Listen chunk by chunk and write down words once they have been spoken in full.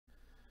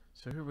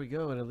So here we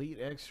go, an Elite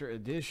Extra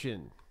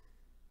Edition.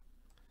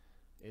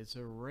 It's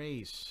a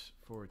race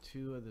for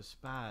 2 of the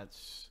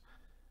spots,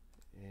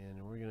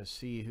 and we're going to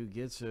see who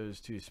gets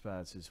those 2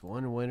 spots. It's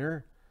one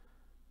winner.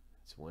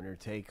 It's winner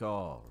take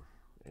all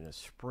in a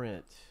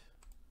sprint.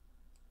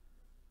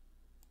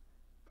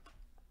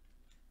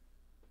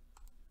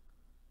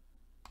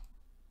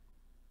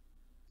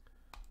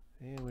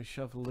 And we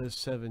shuffle this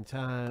 7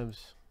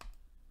 times.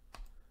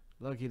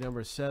 Lucky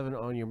number 7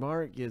 on your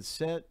mark. Get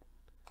set.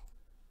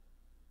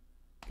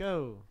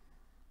 Go.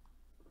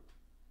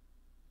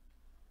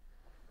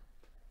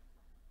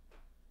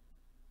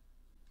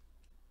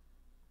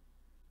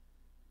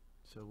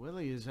 So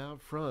Willie is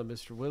out front.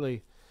 Mr.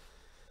 Willie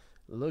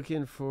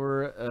looking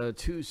for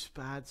 2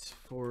 spots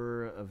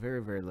for a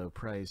very, very low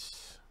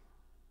price.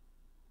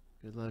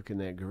 Good luck in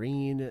that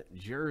green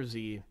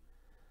jersey,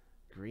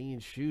 green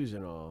shoes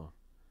and all.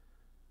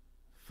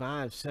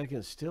 5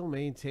 seconds, still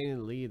maintaining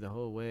the lead the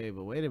whole way.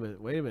 But wait a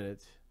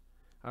minute.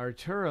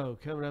 Arturo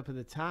coming up in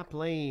the top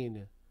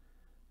lane.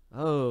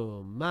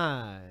 Oh,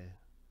 my.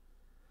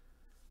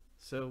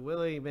 So,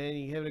 Willie, man,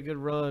 you having a good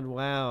run.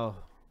 Wow.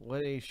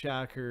 What a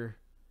shocker.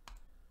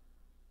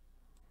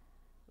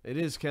 It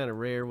is kind of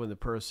rare when the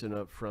person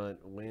up front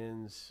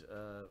wins.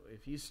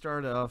 If you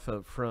start off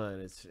up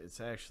front,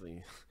 it's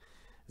actually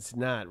it's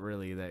not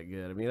really that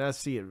good. I mean, I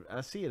see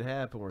it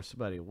happen where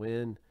somebody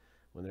win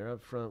when they're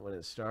up front when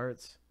it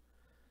starts,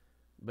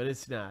 but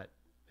it's not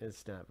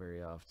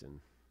very often.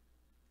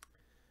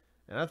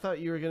 And I thought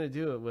you were going to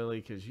do it,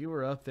 Willie, because you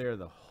were up there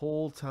the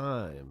whole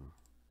time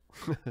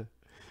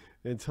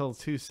until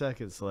 2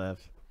 seconds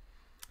left.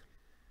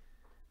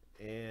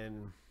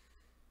 And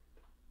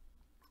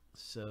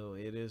so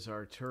it is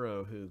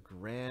Arturo who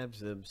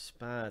grabs them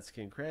spots.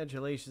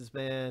 Congratulations,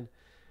 man.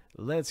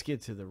 Let's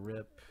get to the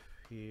rip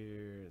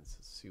here and let's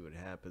see what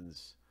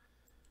happens.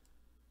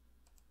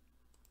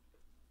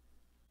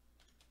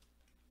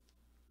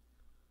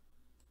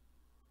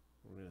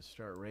 We're going to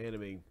start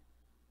randoming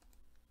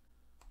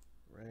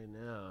right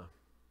now.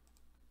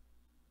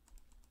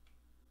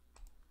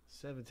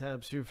 7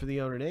 times through for the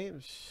owner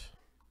names.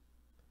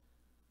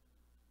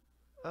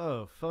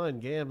 Oh, fun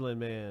gambling,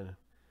 man.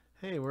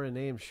 Hey, we're a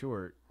name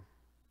short.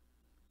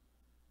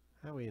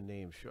 How are we a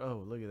name short?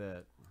 Oh, look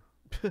at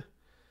that.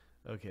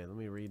 Okay, let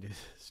me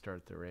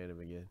start the random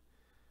again.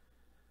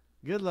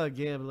 Good luck,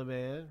 gambling,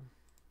 man.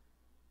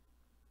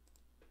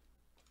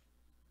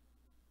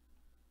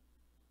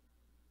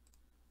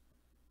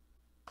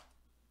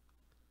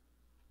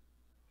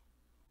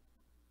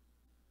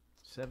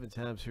 Seven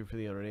times through for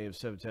the owner names,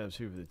 7 times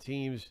through for the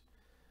teams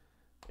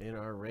in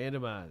our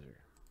randomizer.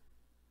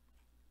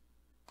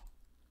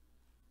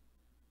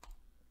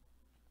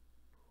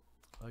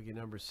 Lucky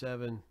number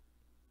 7.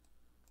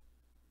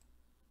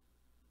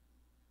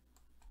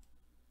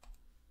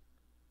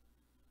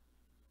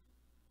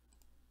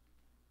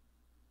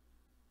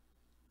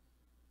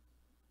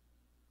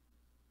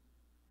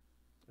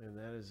 And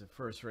that is the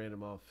first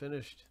random all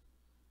finished.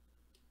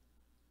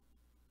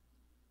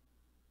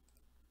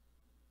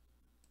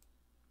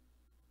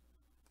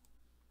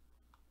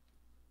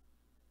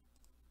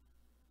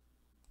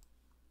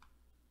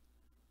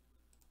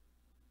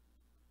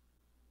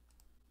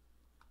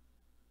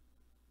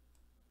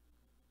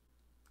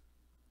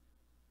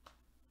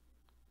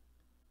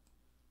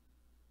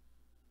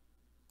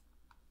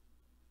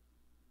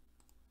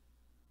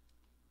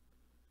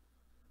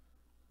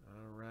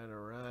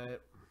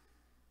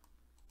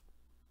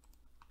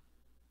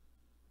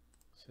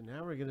 So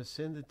now we're going to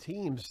send the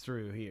teams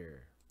through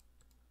here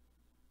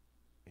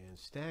and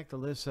stack the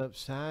lists up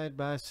side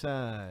by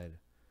side.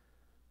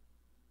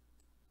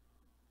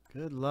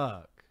 Good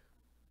luck.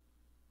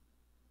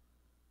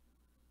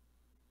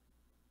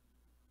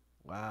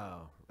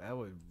 Wow,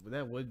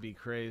 that would be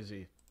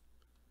crazy.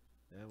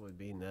 That would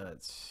be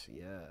nuts.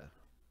 Yeah.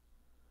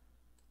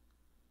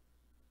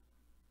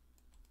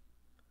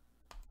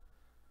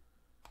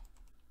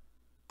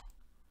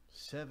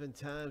 Seven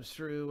times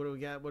through. What do we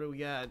got? What do we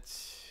got?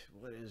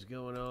 What is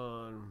going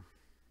on?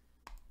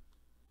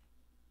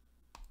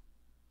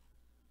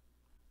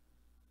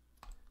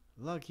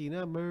 Lucky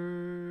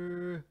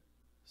number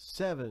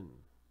 7.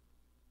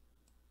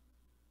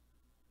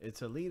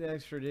 It's Elite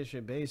Extra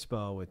Edition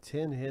Baseball with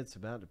 10 hits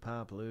about to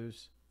pop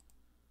loose.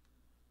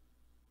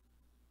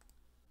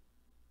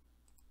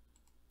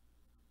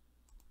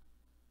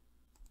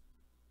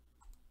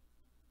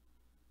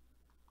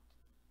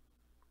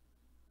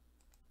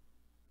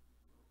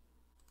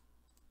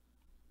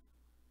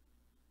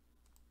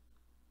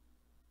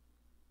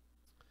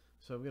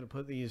 So I'm going to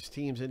put these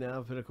teams in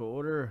alphabetical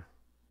order.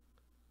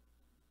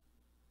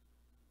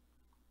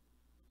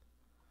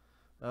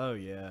 Oh,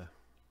 yeah.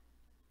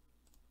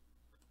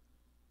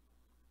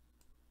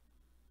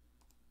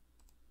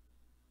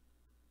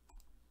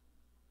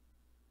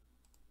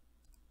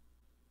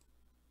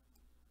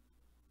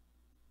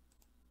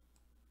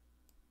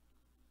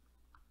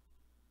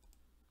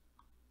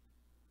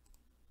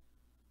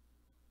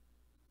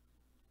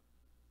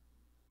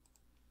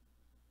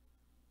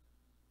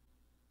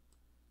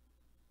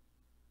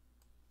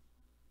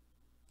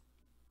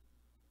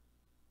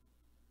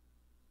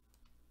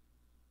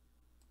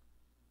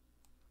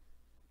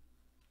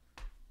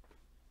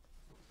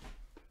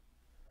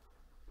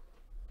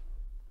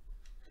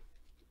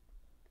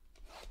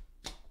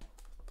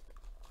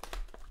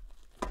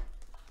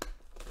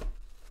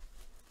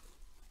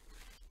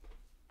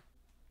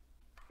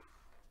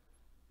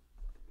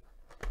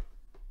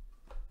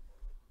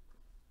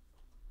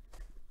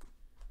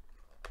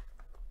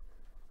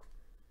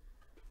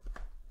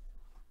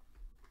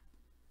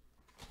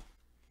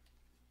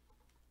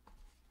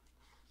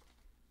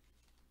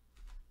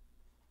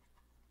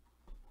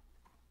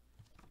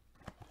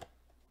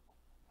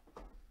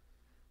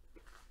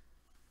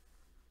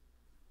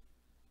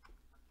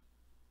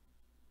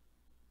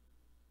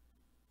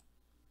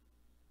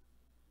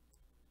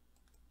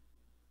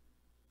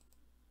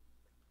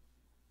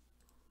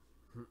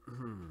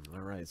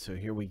 All right, so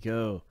here we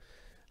go.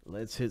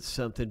 Let's hit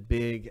something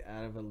big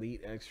out of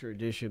Elite Extra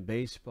Edition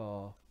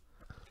Baseball.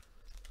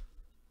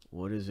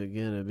 What is it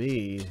going to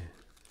be?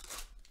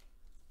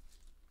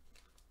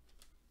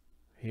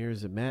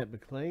 Here's a Matt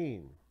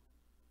McLean,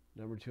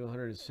 number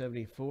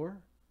 274,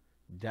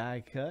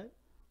 die cut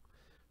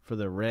for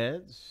the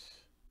Reds.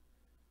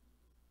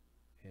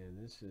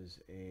 And this is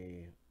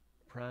a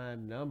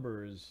prime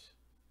numbers.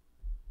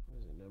 What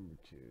is it, number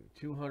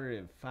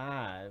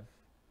 205.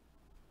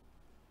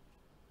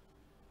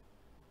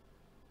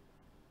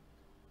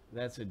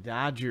 That's a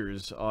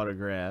Dodgers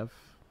autograph.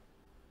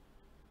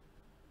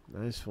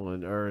 Nice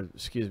one. Or,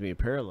 excuse me, a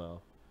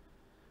parallel.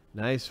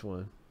 Nice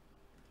one.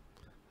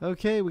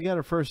 Okay, we got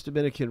our first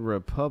Dominican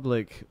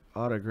Republic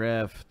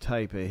autograph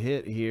type of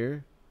hit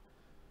here.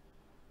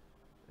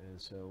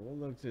 And so we'll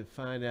look to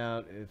find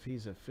out if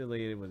he's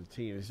affiliated with a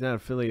team. If he's not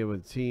affiliated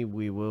with a team,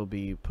 we will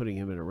be putting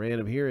him in a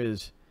random. Here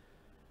is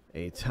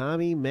a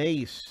Tommy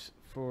Mace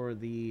for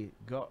the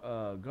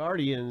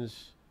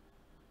Guardians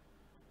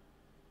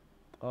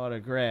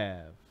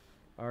autograph.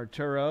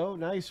 Arturo,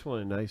 nice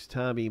one. Nice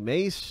Tommy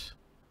Mace.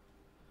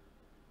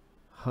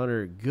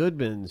 Hunter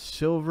Goodman,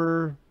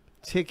 silver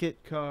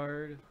ticket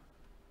card.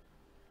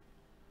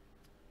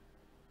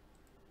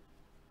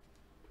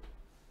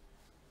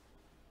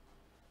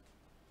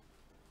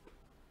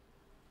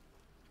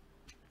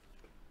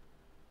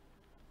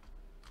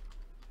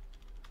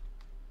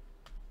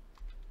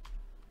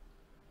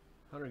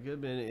 Hunter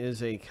Goodman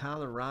is a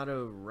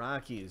Colorado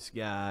Rockies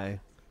guy.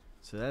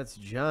 So that's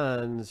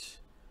John's.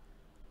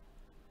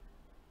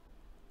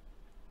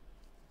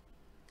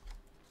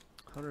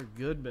 Hunter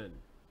Goodman.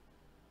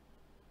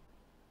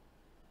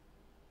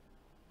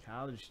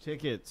 College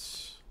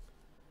tickets.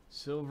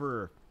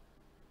 Silver.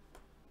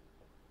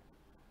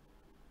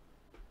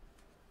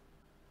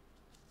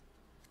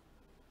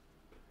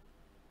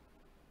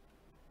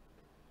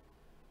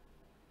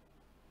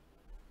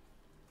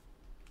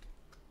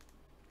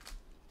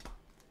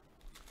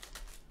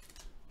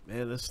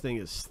 Man, this thing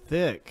is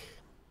thick.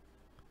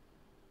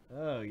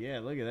 Oh, yeah,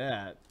 look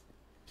at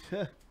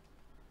that.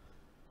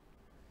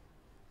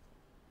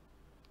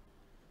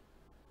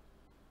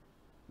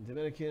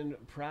 Dominican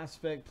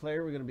prospect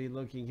player. We're going to be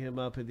looking him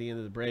up at the end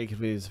of the break. If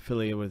he's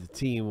affiliated with the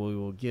team, we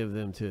will give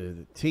them to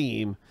the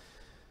team.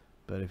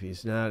 But if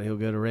he's not, he'll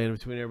go to random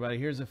between everybody.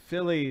 Here's a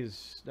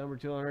Phillies, number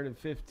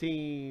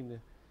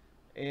 215.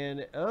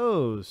 And,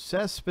 oh,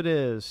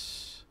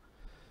 Cespedes.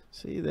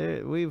 See,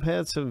 there we've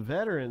had some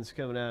veterans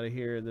coming out of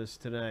here this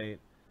tonight.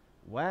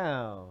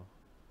 Wow.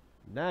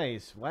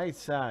 Nice. White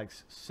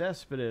Sox,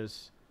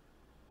 Cespedes.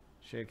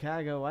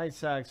 Chicago White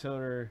Sox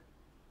owner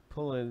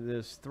pulling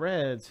this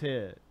Threads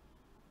hit.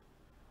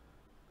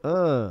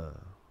 Here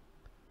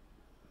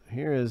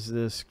is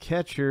this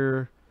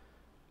catcher.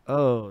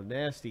 Oh,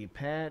 nasty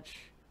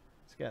patch.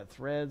 It's got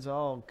threads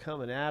all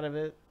coming out of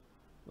it.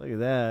 Look at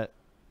that.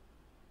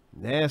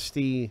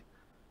 Nasty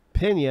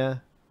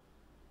Pena.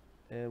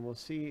 And we'll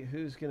see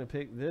who's going to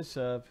pick this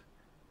up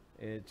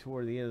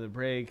toward the end of the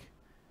break.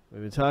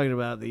 We've been talking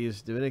about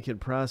these Dominican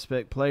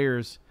prospect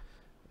players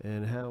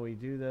and how we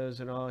do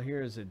those and all.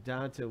 Here is a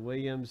Donta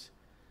Williams.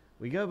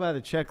 We go by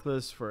the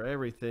checklist for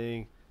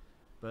everything,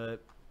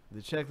 but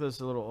the checklist is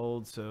a little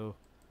old, so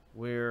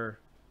we're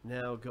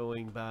now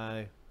going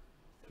by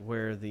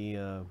where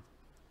the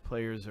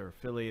players are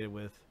affiliated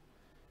with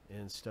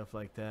and stuff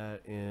like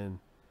that. And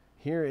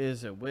here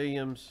is a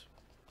Williams.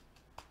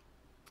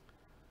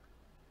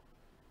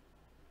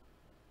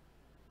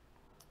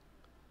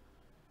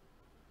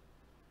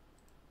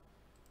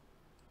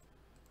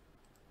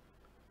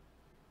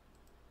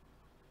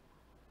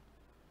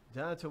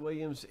 Donta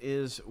Williams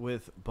is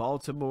with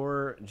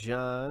Baltimore,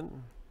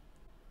 John.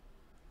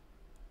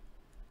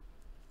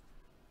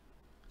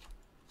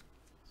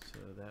 So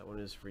that one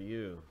is for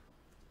you.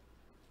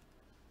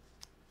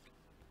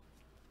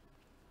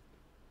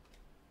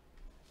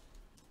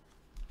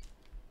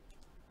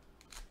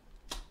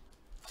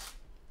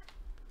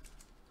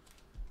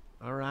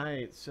 All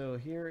right, so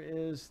here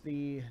is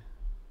the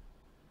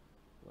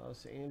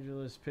Los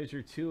Angeles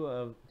pitcher. 2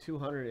 of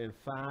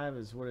 205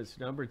 is what it's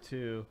number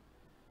 2.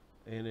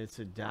 And it's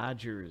a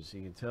Dodgers.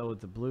 You can tell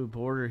with the blue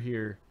border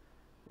here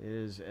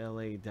is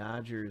LA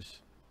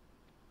Dodgers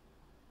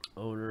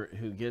owner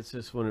who gets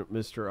this one.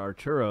 Mr.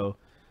 Arturo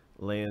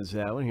lands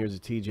that one. Here's a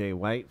TJ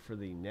White for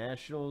the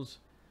Nationals.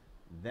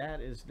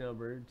 That is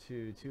numbered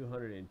to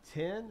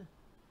 210.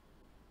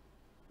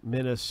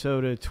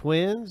 Minnesota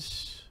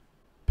Twins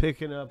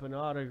picking up an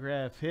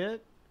autograph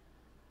hit.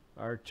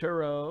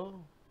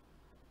 Arturo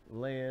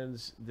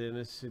lands the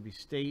Mississippi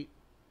State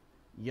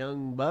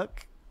Young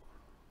Buck.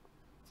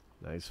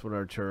 Nice one,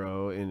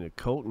 Arturo. And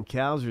Colton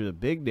Cowser, the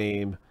big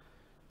name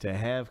to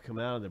have come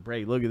out of the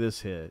break. Look at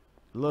this hit.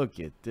 Look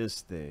at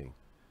this thing.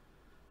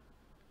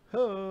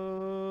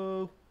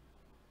 Ho!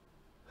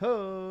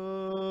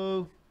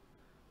 Ho!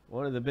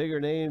 One of the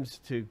bigger names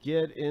to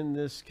get in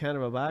this kind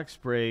of a box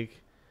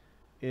break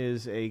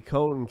is a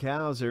Colton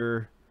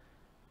Cowser.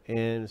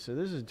 And so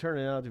this is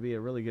turning out to be a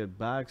really good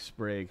box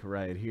break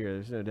right here.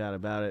 There's no doubt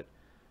about it.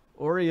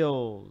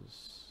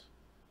 Orioles.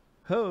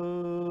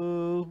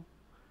 Ho!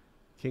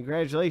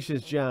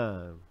 Congratulations,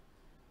 John.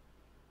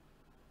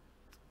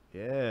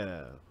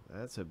 Yeah,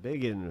 that's a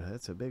big one.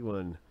 That's a big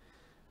one.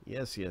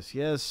 Yes, yes,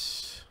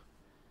 yes.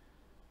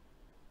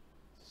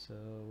 So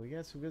we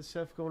got some good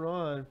stuff going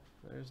on.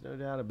 There's no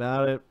doubt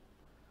about it.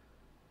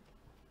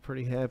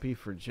 Pretty happy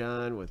for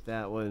John with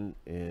that one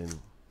and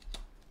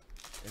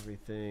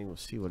everything. We'll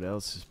see what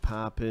else is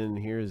popping.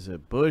 Here's a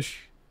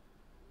Bush.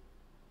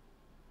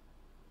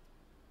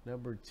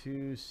 Number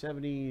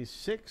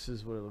 276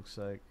 is what it looks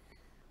like.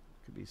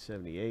 Could be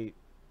 78.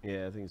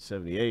 Yeah, I think it's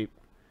 78.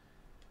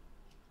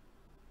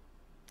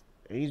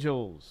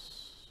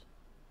 Angels.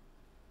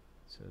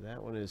 So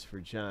that one is for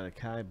John. A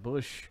Kai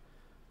Bush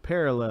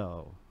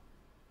parallel.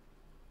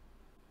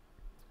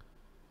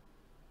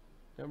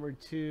 Number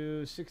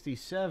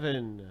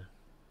 267.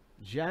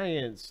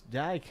 Giants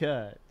die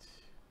cut.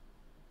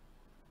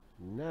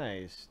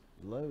 Nice.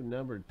 Low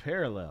numbered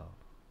parallel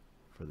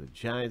for the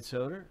Giants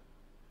owner.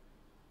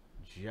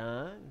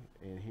 John.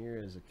 And here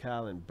is a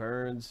Colin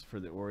Burns for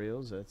the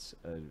Orioles. That's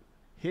a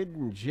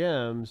Hidden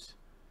Gems.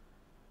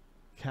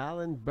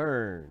 Colin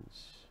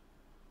Burns.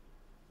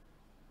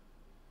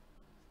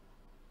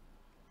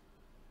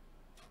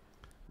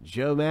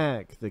 Joe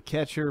Mack, the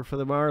catcher for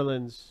the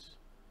Marlins.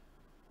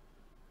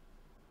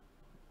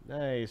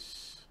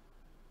 Nice.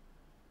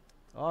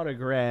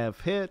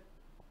 Autograph hit.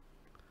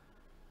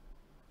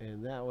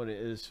 And that one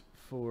is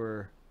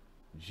for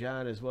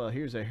John as well.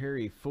 Here's a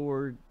Harry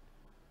Ford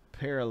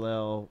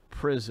parallel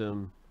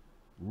prism.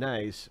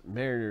 Nice.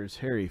 Mariners,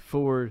 Harry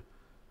Ford.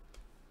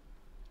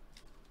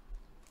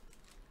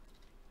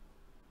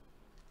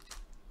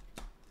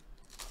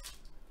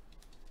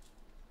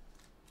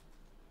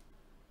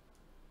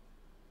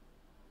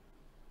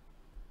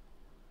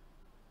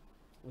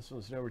 This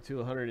one's number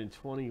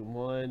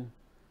 221.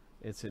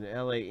 It's an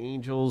LA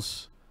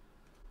Angels.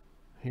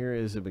 Here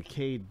is a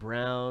McCade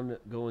Brown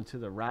going to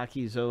the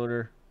Rockies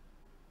owner.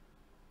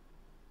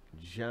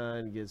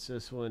 John gets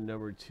this one,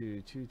 number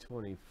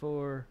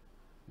 224.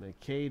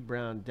 McCade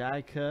Brown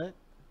die cut.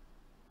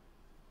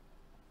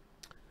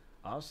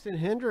 Austin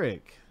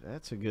Hendrick.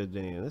 That's a good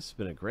name. This has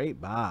been a great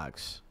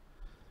box.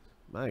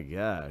 My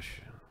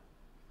gosh.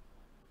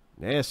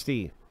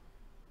 Nasty.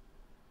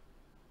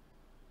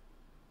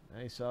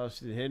 Nice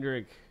Austin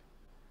Hendrick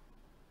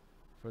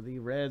for the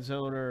Reds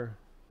owner.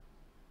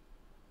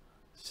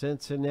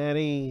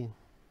 Cincinnati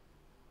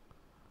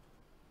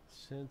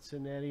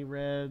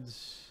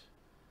Reds.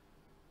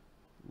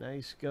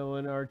 Nice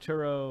going,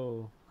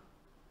 Arturo.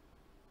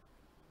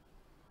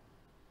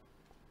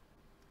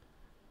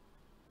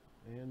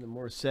 And the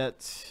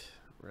Morissette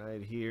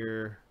right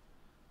here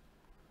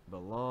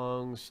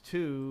belongs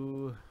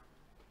to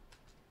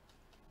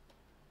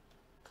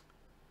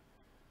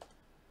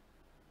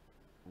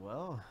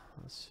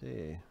let's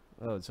see.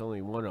 Oh, it's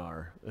only one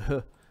R.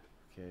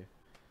 Okay.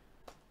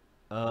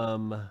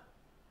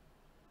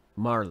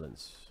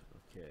 Marlins.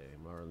 Okay,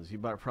 Marlins. You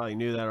probably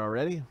knew that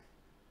already.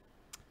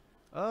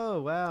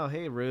 Oh, wow.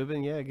 Hey,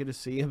 Ruben. Yeah, good to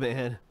see you,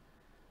 man.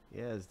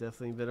 Yeah, it's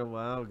definitely been a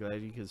while.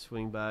 Glad you could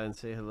swing by and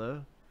say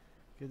hello.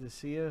 Good to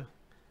see you.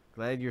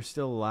 Glad you're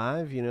still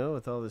alive, you know,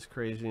 with all this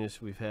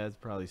craziness we've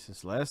had probably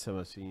since last time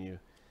I've seen you.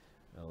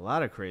 A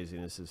lot of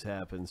craziness has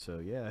happened, so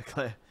yeah,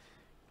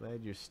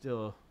 glad you're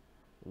still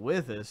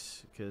with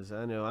us, because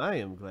I know I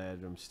am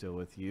glad I'm still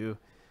with you.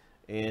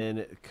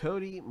 And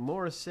Cody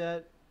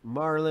Morissette,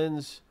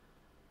 Marlins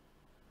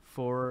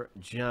for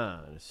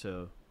John.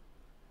 So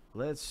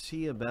let's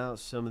see about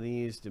some of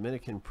these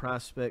Dominican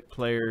prospect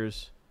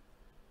players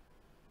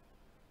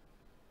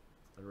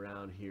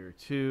around here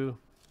too.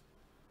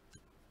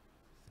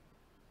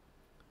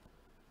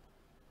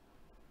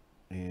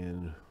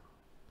 And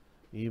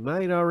you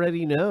might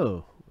already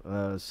know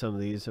some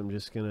of these. I'm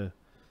just going to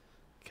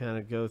kind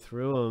of go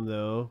through them,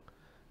 though.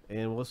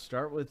 And we'll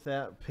start with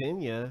that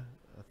Pena.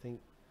 I think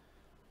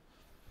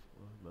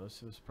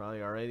most of us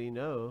probably already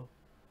know.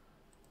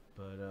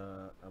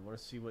 But I want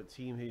to see what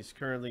team he's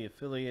currently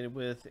affiliated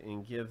with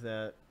and give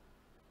that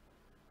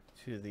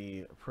to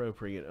the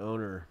appropriate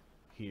owner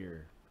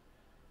here.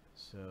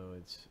 So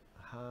it's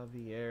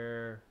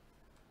Javier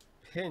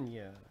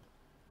Pena.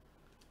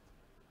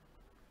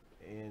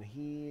 And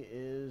he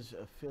is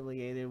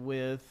affiliated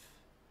with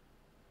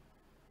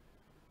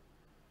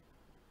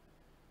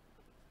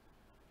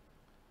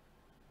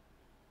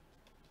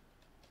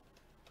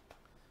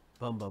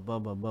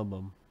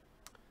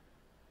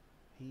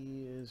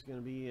He is going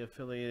to be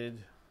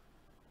affiliated,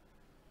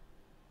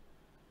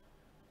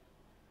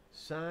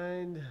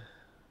 signed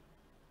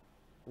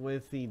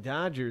with the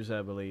Dodgers,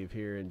 I believe,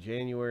 here in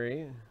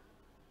January.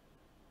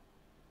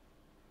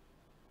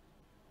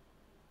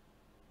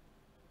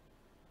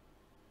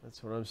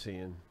 That's what I'm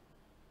seeing.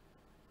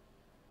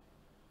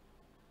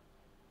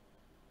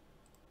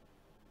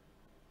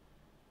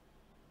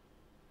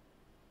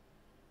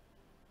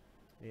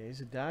 Yeah,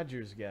 he's a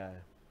Dodgers guy,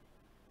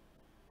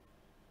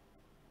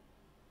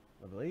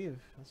 I believe.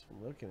 That's what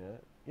I'm looking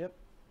at. Yep.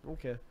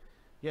 Okay.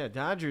 Yeah,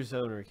 Dodgers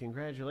owner.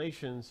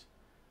 Congratulations,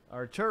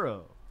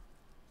 Arturo.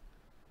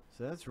 So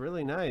So that's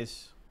really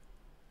nice.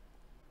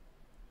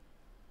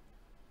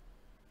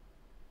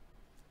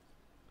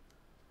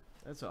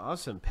 That's an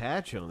awesome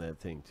patch on that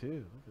thing,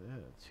 too. Look at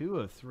that. 2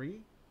 of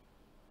 3.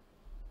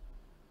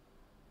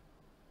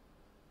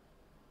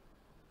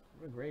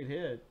 What a great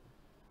hit.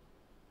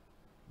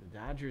 The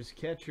Dodgers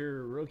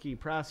catcher rookie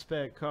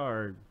prospect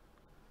card.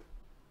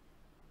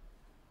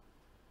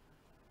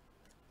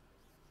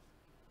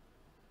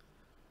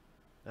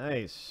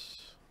 Nice.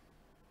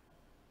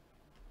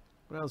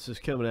 What else is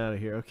coming out of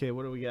here? Okay,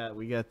 what do we got?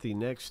 We got the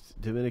next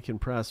Dominican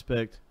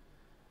prospect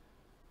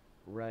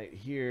right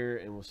here,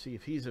 and we'll see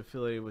if he's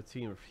affiliated with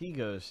team or if he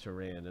goes to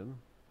random.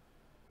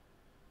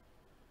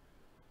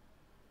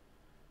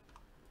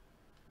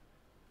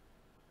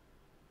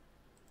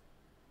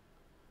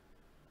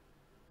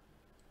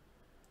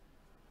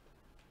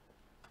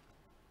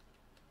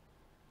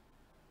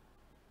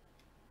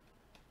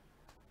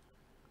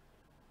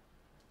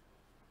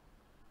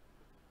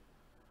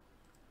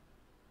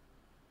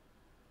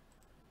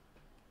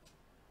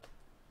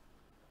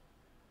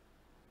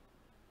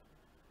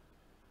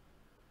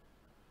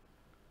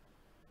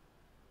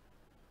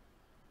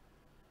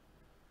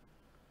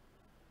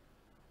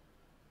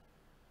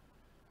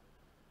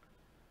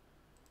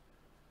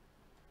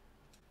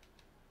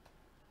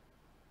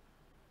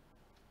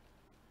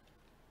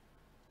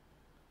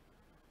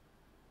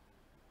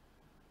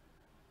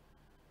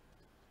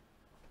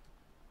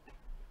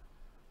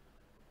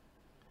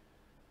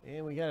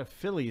 And we got a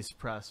Phillies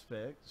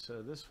prospect.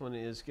 So this one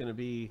is going to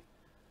be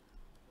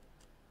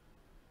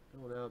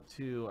going out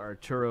to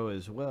Arturo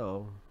as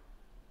well.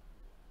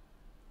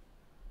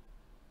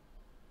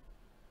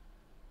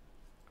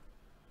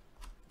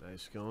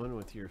 Nice going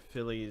with your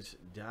Phillies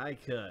die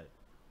cut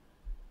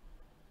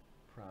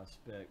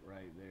prospect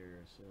right there.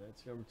 So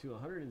that's number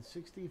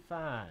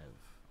 265.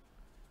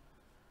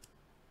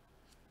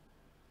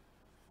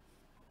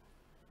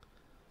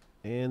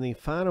 And the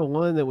final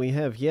one that we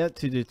have yet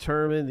to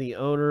determine the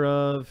owner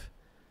of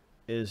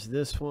is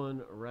this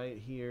one right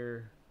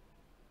here.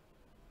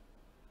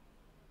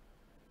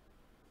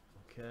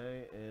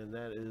 Okay, and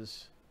that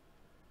is,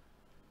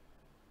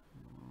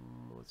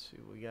 let's see,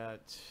 we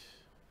got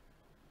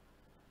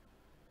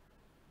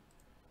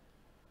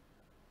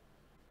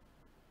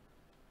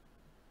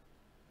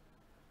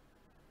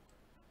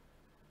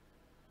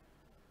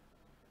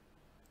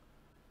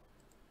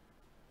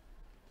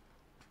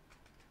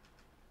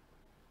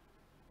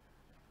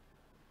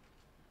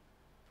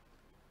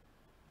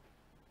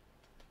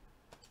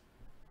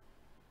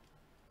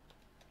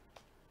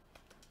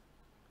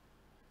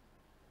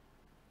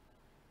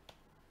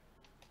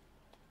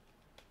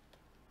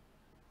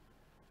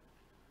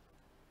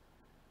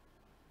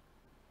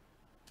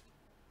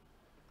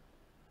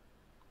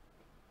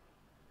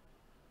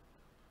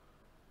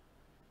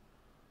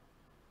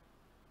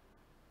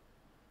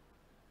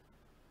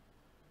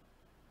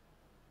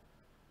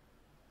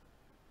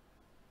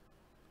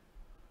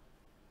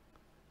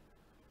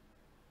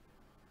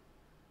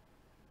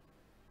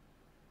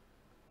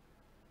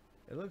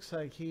it looks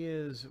like he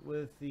is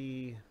with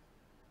the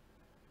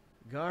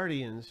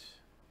Guardians.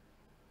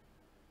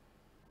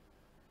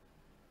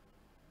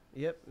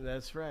 Yep,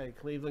 that's right.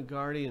 Cleveland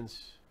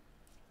Guardians.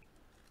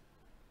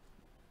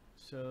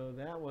 So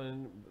that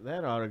one,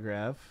 that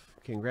autograph,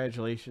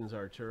 congratulations,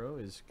 Arturo,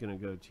 is going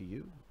to go to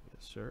you.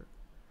 Yes, sir.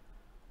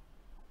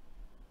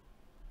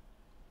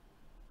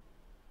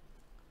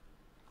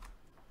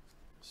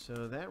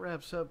 So that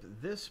wraps up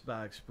this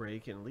box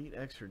break in Elite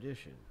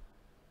Extradition.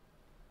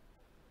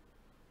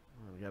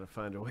 We got to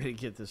find a way to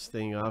get this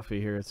thing off of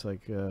here. It's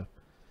like kind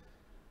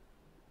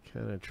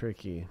of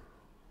tricky.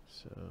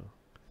 So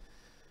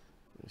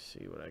let me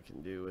see what I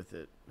can do with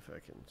it. If I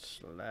can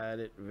slide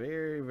it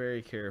very,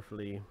 very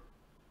carefully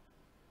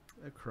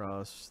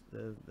across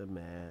the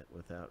mat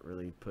without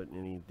really putting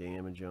any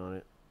damage on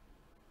it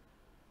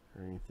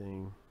or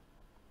anything.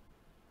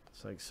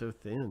 It's like so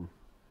thin.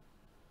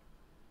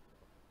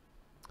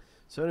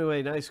 So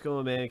anyway, nice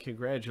going, man.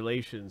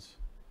 Congratulations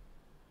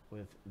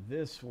with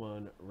this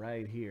one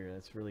right here.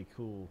 That's really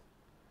cool.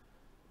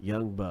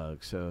 Young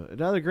Bug. So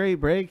another great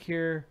break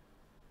here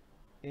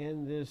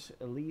in this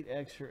Elite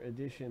Extra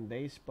Edition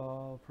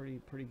baseball.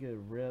 Pretty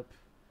good rip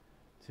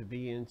to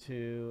be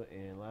into,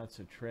 and lots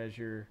of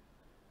treasure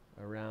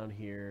around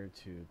here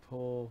to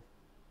pull.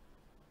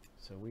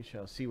 So we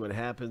shall see what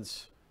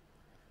happens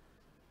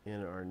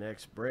in our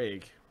next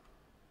break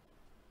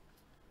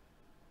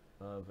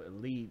of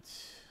Elite